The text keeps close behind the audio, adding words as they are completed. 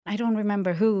I don't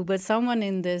remember who, but someone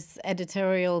in this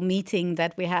editorial meeting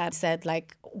that we had said,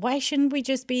 like, why shouldn't we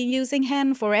just be using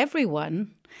hen for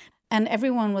everyone? And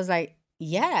everyone was like,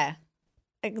 yeah.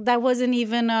 Like, that wasn't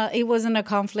even it wasn't a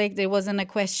conflict, it wasn't a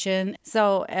question.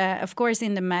 So of course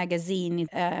in the magazine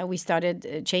we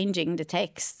started changing the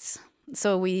texts,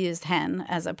 so we used hen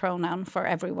as a pronoun for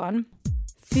everyone.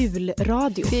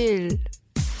 Fulradio.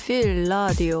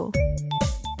 Fulradio.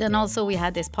 Then also we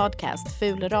had this podcast,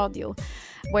 Fulradio,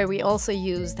 where we also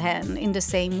used hen in the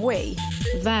same way.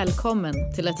 Välkommen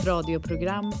till ett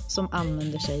radioprogram som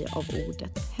använder sig av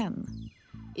ordet hen.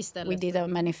 We did a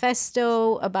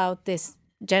manifesto about this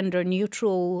gender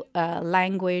neutral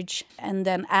language, and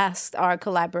then asked our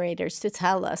collaborators to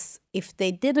tell us if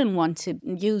they didn't want to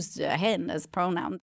use the hen as pronoun.